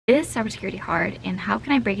Is cybersecurity hard, and how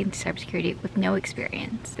can I break into cybersecurity with no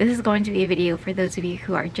experience? This is going to be a video for those of you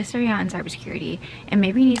who are just starting out in cybersecurity and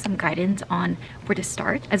maybe need some guidance on where to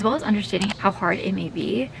start, as well as understanding how hard it may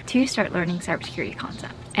be to start learning cybersecurity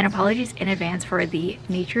concepts. And apologies in advance for the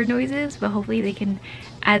nature noises, but hopefully they can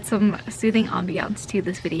add some soothing ambiance to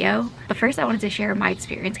this video. But first, I wanted to share my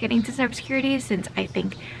experience getting into cybersecurity, since I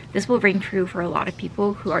think this will ring true for a lot of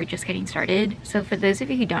people who are just getting started. So for those of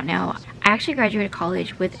you who don't know, I actually graduated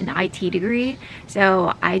college with an IT degree,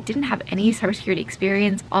 so I didn't have any cybersecurity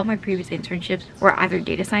experience. All my previous internships were either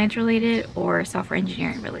data science related or software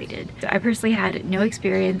engineering related. So I personally had no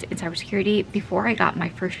experience in cybersecurity before I got my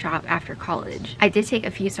first job after college. I did take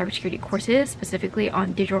a few cybersecurity courses, specifically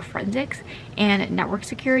on digital forensics and network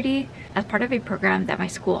security, as part of a program that my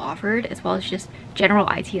school offered, as well as just general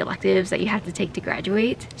IT electives that you had to take to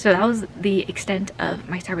graduate. So that was the extent of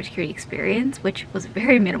my cybersecurity experience, which was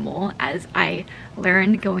very minimal as I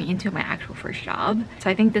learned going into my actual first job. So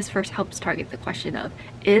I think this first helps target the question of,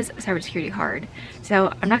 is cybersecurity hard?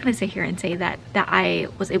 So I'm not going to sit here and say that I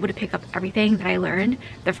was able to pick up everything that I learned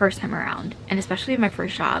the first time around. And especially in my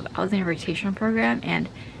first job, I was in a rotational program, and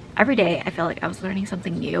every day I felt like I was learning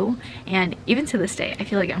something new, and even to this day I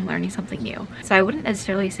feel like I'm learning something new. So I wouldn't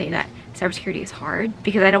necessarily say that cybersecurity is hard,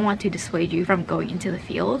 because I don't want to dissuade you from going into the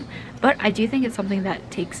field, but I do think it's something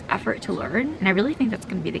that takes effort to learn, and I really think that's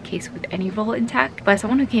going to be the case with any role in tech. But as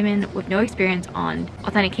someone who came in with no experience on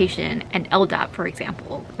authentication and LDAP, for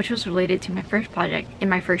example, which was related to my first project in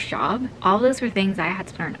my first job, all of those were things I had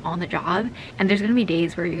to learn on the job. And there's going to be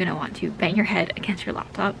days where you're going to want to bang your head against your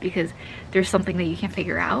laptop because there's something that you can't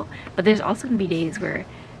figure out, but there's also going to be days where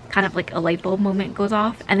kind of like a light bulb moment goes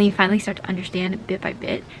off, and then you finally start to understand bit by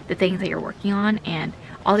bit the things that you're working on and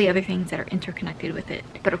all the other things that are interconnected with it.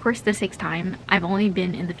 But of course this takes time. I've only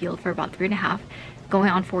been in the field for about 3.5, going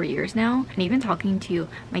on 4 years now, and even talking to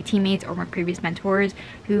my teammates or my previous mentors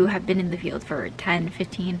who have been in the field for 10,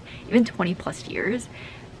 15, even 20 plus years,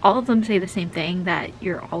 all of them say the same thing, that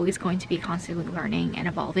you're always going to be constantly learning and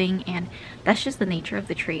evolving, and that's just the nature of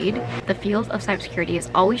the trade. The field of cybersecurity is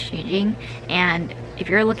always changing, and if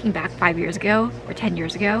you're looking back 5 years ago or 10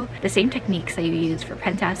 years ago, the same techniques that you use for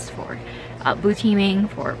pen tests, for blue teaming,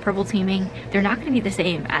 for purple teaming, they're not going to be the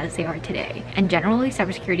same as they are today. And generally,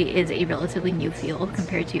 cybersecurity is a relatively new field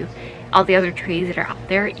compared to all the other trades that are out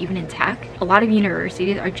there, even in tech. A lot of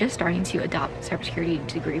universities are just starting to adopt cybersecurity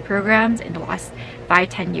degree programs in the last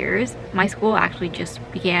 5-10 years. My school actually just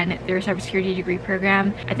began their cybersecurity degree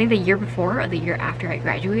program, I think the year before or the year after I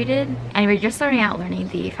graduated. And we're just starting out learning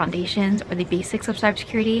the foundations or the basics of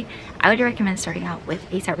cybersecurity. I would recommend starting out with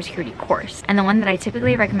a cybersecurity course. And the one that I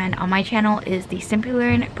typically recommend on my channel is the Simply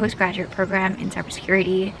Learn postgraduate program in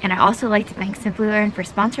cybersecurity. And I also like to thank Simply Learn for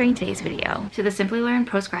sponsoring today's video. So the Simply Learn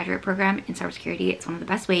postgraduate program in cybersecurity is one of the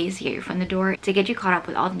best ways to get your foot in the door, to get you caught up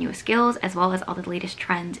with all the newest skills as well as all the latest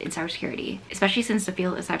trends in cybersecurity, especially since the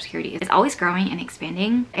field of cybersecurity is always growing and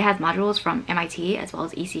expanding. It has modules from MIT as well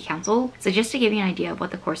as EC Council. So just to give you an idea of what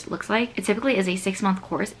the course looks like, it typically is a 6-month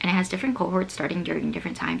course, and it has different cohorts starting during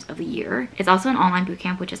different times of the year. It's also an online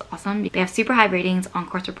bootcamp, which is awesome. They have super high ratings on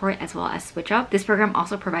Course Report as well as SwitchUp. This program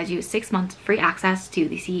also provides you 6 months free access to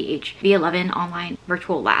the CEH V11 online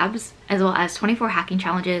virtual labs, as well as 24 hacking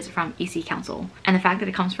challenges from EC Council. And the fact that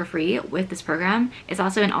it comes for free with this program is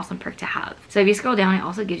also an awesome perk to have. So if you scroll down, it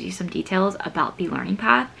also gives you some details about the learning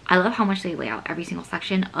path. I love how much they lay out every single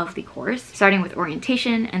section of the course, starting with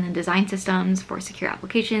orientation and then design systems for secure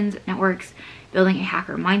applications, networks, building a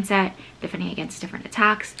hacker mindset, defending against different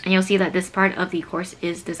attacks. And you'll see that this part of the course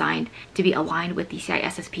is designed to be aligned with the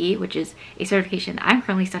CISSP, which is a certification that I'm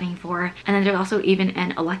currently studying for. And then there's also even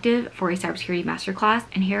an elective for a cybersecurity masterclass.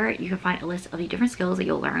 And here you can find a list of the different skills that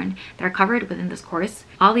you'll learn that are covered within this course.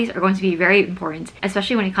 All these are going to be very important,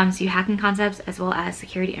 especially when it comes to hacking concepts as well as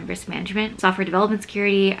security and risk management, software development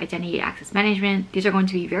security, identity access management. These are going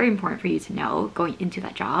to be very important for you to know going into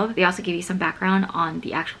that job. They also give you some background on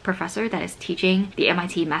the actual professor that is teaching the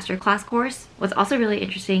MIT masterclass course. What's also really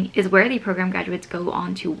interesting is where the program graduates go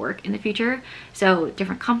on to work in the future. So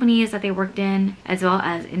different companies that they worked in, as well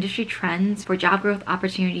as industry trends for job growth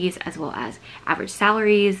opportunities, as well as average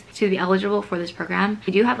salaries. To be eligible for this program,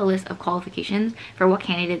 we do have a list of qualifications for what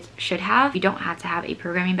candidates should have. You don't have to have a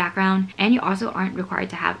programming background, and you also aren't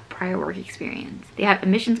required to have prior work experience. They have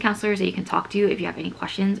admissions counselors that you can talk to if you have any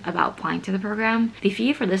questions about applying to the program. The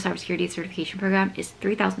fee for this cybersecurity certification program is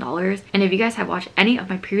 $3,000, and if you guys have watched any of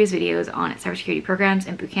my previous videos on cybersecurity programs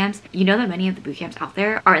and bootcamps, you know that many of the bootcamps out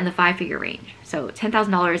there are in the 5-figure range, so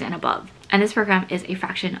 $10,000 and above. and this program is a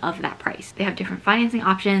fraction of that price. They have different financing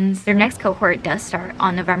options. Their next cohort does start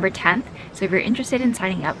on November 10th, so if you're interested in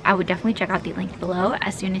signing up, I would definitely check out the link below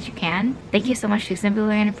as soon as you can. Thank you so much to Simply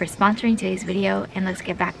Learn for sponsoring today's video, and let's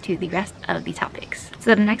get back to the rest of the topics.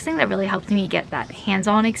 So the next thing that really helped me get that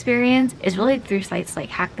hands-on experience is really through sites like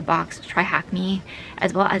Hack the Box, Try Hack Me,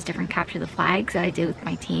 as well as different capture the flags that I did with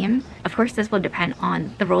my team. Of course, this will depend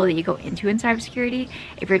on the role that you go into in cybersecurity.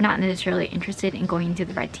 If you're not necessarily interested in going into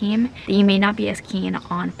the red team, then you may not be as keen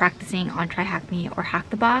on practicing on Try Hack Me or Hack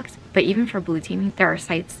the Box. But even for blue teaming, there are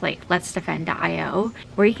sites like letsdefend.io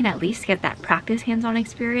where you can at least get that practice hands-on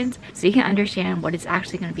experience so you can understand what it's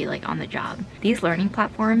actually going to be like on the job. These learning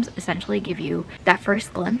platforms essentially give you that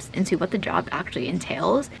first glimpse into what the job actually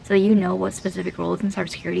entails so that you know what specific roles in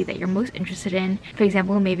cybersecurity that you're most interested in. For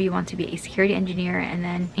example, maybe you want to be a security engineer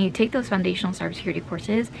and you take those foundational cybersecurity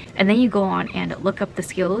courses and then you go on and look up the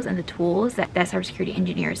skills and the tools that cybersecurity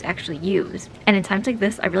engineers actually use. And in times like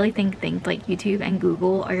this, I really think things like YouTube and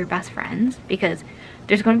Google are your best friends because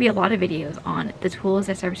there's going to be a lot of videos on the tools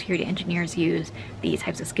that cybersecurity engineers use, the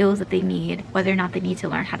types of skills that they need, whether or not they need to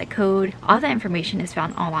learn how to code. All that information is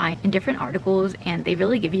found online in different articles, and they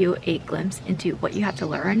really give you a glimpse into what you have to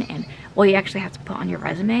learn and what you actually have to put on your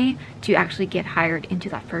resume to actually get hired into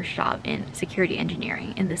that first job in security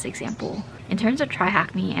engineering in this example. In terms of Try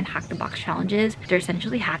Hack Me and Hack the Box challenges, they're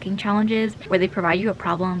essentially hacking challenges where they provide you a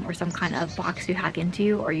problem or some kind of box to hack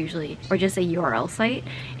into, or just a URL site,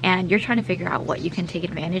 and you're trying to figure out what you can take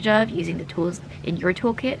advantage of using the tools in your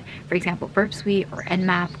toolkit, for example Burp Suite or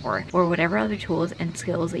Nmap or whatever other tools and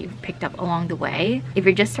skills that you've picked up along the way. If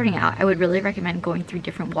you're just starting out, I would really recommend going through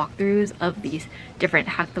different walkthroughs of these different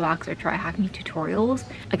Hack the Box or Try Hack Me tutorials.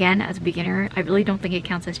 Again, as a beginner, I really don't think it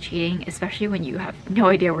counts as cheating, especially when you have no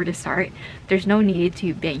idea where to start. There's no need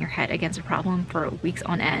to bang your head against a problem for weeks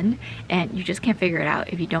on end, and you just can't figure it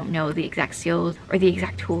out if you don't know the exact skills or the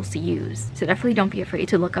exact tools to use. So definitely don't be afraid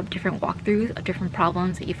to look up different walkthroughs of different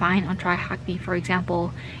problems that you find on Try Hack Me, for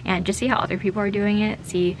example, and just see how other people are doing it,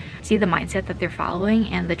 see the mindset that they're following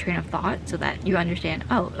and the train of thought so that you understand,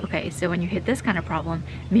 oh, okay, so when you hit this kind of problem,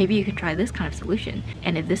 maybe you can try this kind of solution,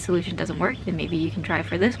 and if this solution doesn't work, then maybe you can try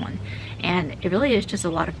for this one. And it really is just a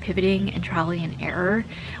lot of pivoting and trial and error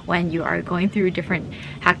when you are going through different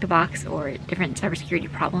Hack the Box or different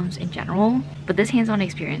cybersecurity problems in general. But this hands-on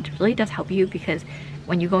experience really does help you because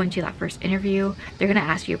when you go into that first interview, they're going to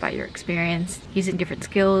ask you about your experience using different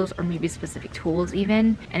skills or maybe specific tools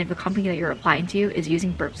even. And if a company that you're applying to is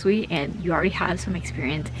using Burp Suite and you already have some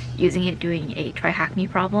experience using it doing a Try Hack Me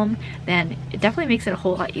problem, then it definitely makes it a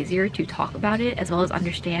whole lot easier to talk about it as well as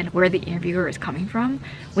understand where the interviewer is coming from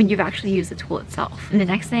when you've actually used the tool itself. And the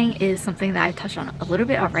next thing is something that I've touched on a little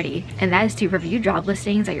bit already, and that is to review job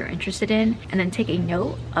listings that you're interested in and then take a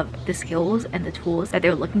note of the skills and the tools that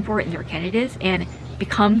they're looking for in their candidates and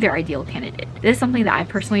become their ideal candidate. This is something that I've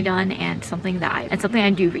personally done and something I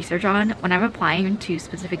do research on. When I'm applying to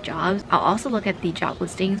specific jobs, I'll also look at the job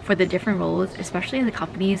listings for the different roles, especially in the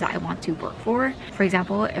companies that I want to work for. For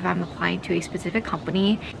example, if I'm applying to a specific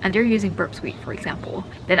company and they're using Burp Suite, for example,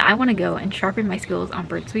 then I want to go and sharpen my skills on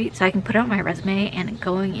Burp Suite so I can put it on my resume and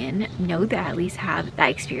going in know that I at least have that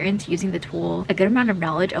experience using the tool, a good amount of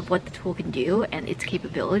knowledge of what the tool can do and its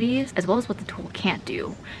capabilities, as well as what the tool can't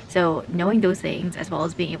do. So knowing those things as well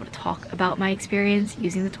as being able to talk about my experience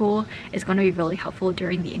using the tool is going to be really helpful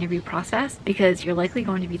during the interview process because you're likely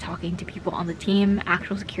going to be talking to people on the team,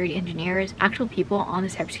 actual security engineers, actual people on the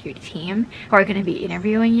cybersecurity team who are going to be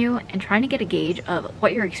interviewing you and trying to get a gauge of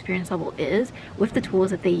what your experience level is with the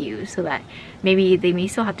tools that they use so that maybe they may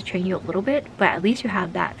still have to train you a little bit, but at least you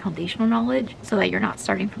have that foundational knowledge so that you're not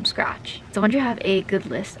starting from scratch. So once you have a good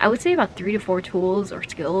list, I would say about 3 to 4 tools or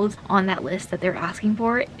skills on that list that they're asking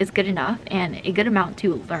for is good enough and a good amount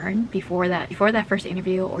to learn before that first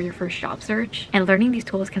interview or your first job search. And learning these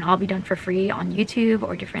tools can all be done for free on YouTube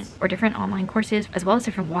or different online courses, as well as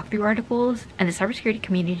different walkthrough articles. And the cybersecurity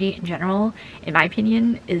community in general, in my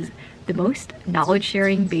opinion, is the most knowledge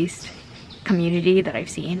sharing based community that I've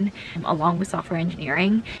seen, along with software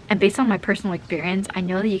engineering. And based on my personal experience, I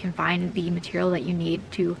know that you can find the material that you need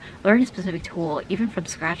to learn a specific tool even from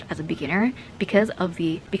scratch as a beginner because of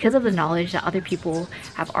the knowledge that other people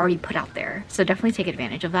have already put out there. So definitely take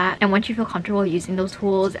advantage of that. And once you feel comfortable using those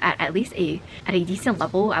tools at least a decent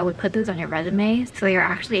level, I would put those on your resume so you're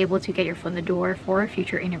actually able to get your foot in the door for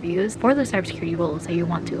future interviews for those cybersecurity roles that you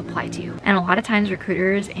want to apply to. And a lot of times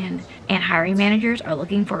recruiters and hiring managers are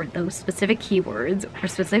looking for those specific specific keywords or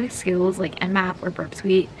specific skills like Nmap or Burp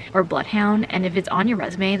Suite or Bloodhound, and if it's on your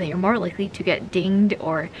resume, then you're more likely to get dinged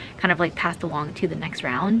or kind of like passed along to the next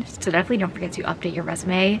round. So definitely don't forget to update your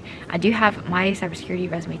resume. I do have my cybersecurity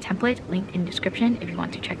resume template linked in the description if you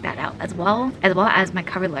want to check that out as well as my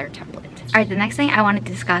cover letter template. Alright, the next thing I want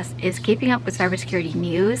to discuss is keeping up with cybersecurity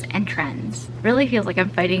news and trends. Really feels like I'm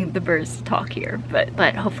fighting the birds to talk here,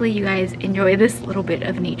 but hopefully you guys enjoy this little bit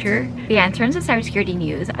of nature. But yeah, in terms of cybersecurity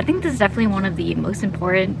news, I think this is definitely one of the most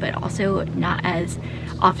important but also not as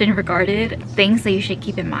often regarded things that you should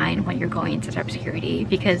keep in mind when you're going into cybersecurity,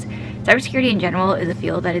 because cybersecurity in general is a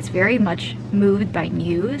field that is very much moved by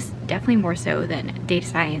news, definitely more so than data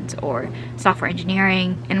science or software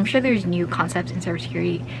engineering. And I'm sure there's new concepts in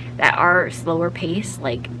cybersecurity that are slower paced,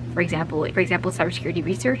 like for example cybersecurity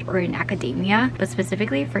research or in academia, but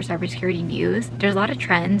specifically for cybersecurity news, there's a lot of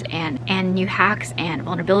trends and new hacks and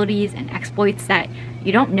vulnerabilities and exploits that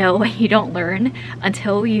you don't know and you don't learn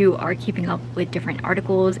until you are keeping up with different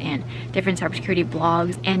articles and different cybersecurity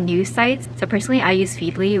blogs and news sites. So personally, I use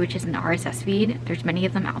Feedly, which is an RSS feed. There's many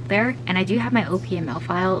of them out there, and I do have my OPML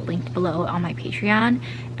file linked below on my Patreon.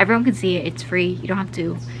 Everyone can see it, it's free. You don't have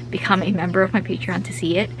to become a member of my Patreon to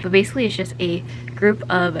see it, but basically it's just a group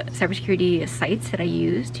of cybersecurity sites that I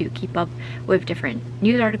use to keep up with different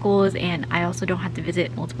news articles, and I also don't have to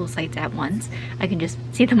visit multiple sites at once. I can just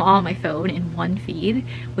see them all on my phone in one feed,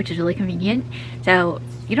 which is really convenient. So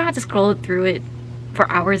you don't have to scroll through it for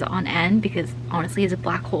hours on end, because honestly it's a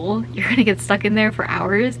black hole. You're gonna get stuck in there for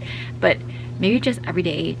hours, but maybe just every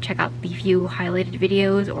day check out the few highlighted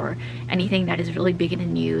videos or anything that is really big in the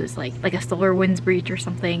news, like a SolarWinds breach or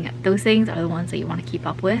something. Those things are the ones that you want to keep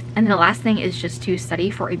up with. And the last thing is just to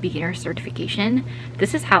study for a beginner certification.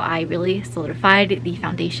 This is how I really solidified the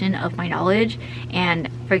foundation of my knowledge. And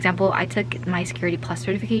for example, I took my Security Plus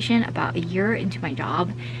certification about a year into my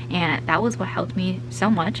job, and that was what helped me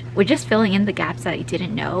so much with just filling in the gaps that I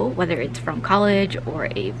didn't know, whether it's from college or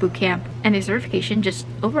a boot camp. And the certification just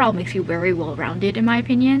overall makes you very well-rounded in my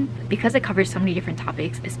opinion, because it covers so many different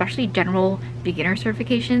topics, especially general beginner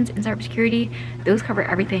certifications in cybersecurity. Those cover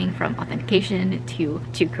everything from authentication to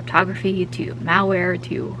cryptography to malware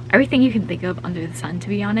to everything you can think of under the sun, to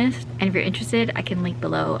be honest. And if you're interested, I can link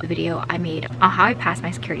below a video I made on how I passed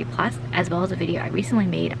my Security Plus, as well as a video I recently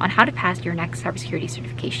made on how to pass your next cybersecurity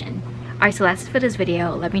certification. Alright, so that's it for this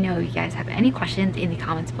video. Let me know if you guys have any questions in the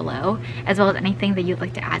comments below, as well as anything that you'd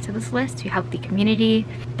like to add to this list to help the community.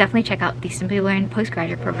 Definitely check out the Simply Learn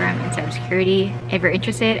postgraduate program in cybersecurity if you're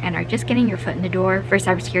interested and are just getting your foot in the door for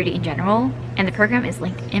cybersecurity in general. And the program is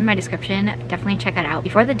linked in my description. Definitely check that out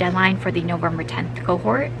before the deadline for the November 10th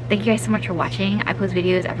cohort. Thank you guys so much for watching. I post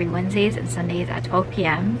videos every Wednesdays and Sundays at 12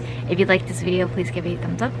 p.m. If you like this video, please give it a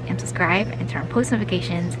thumbs up and subscribe and turn on post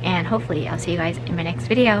notifications. And hopefully I'll see you guys in my next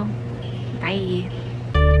video. Bye.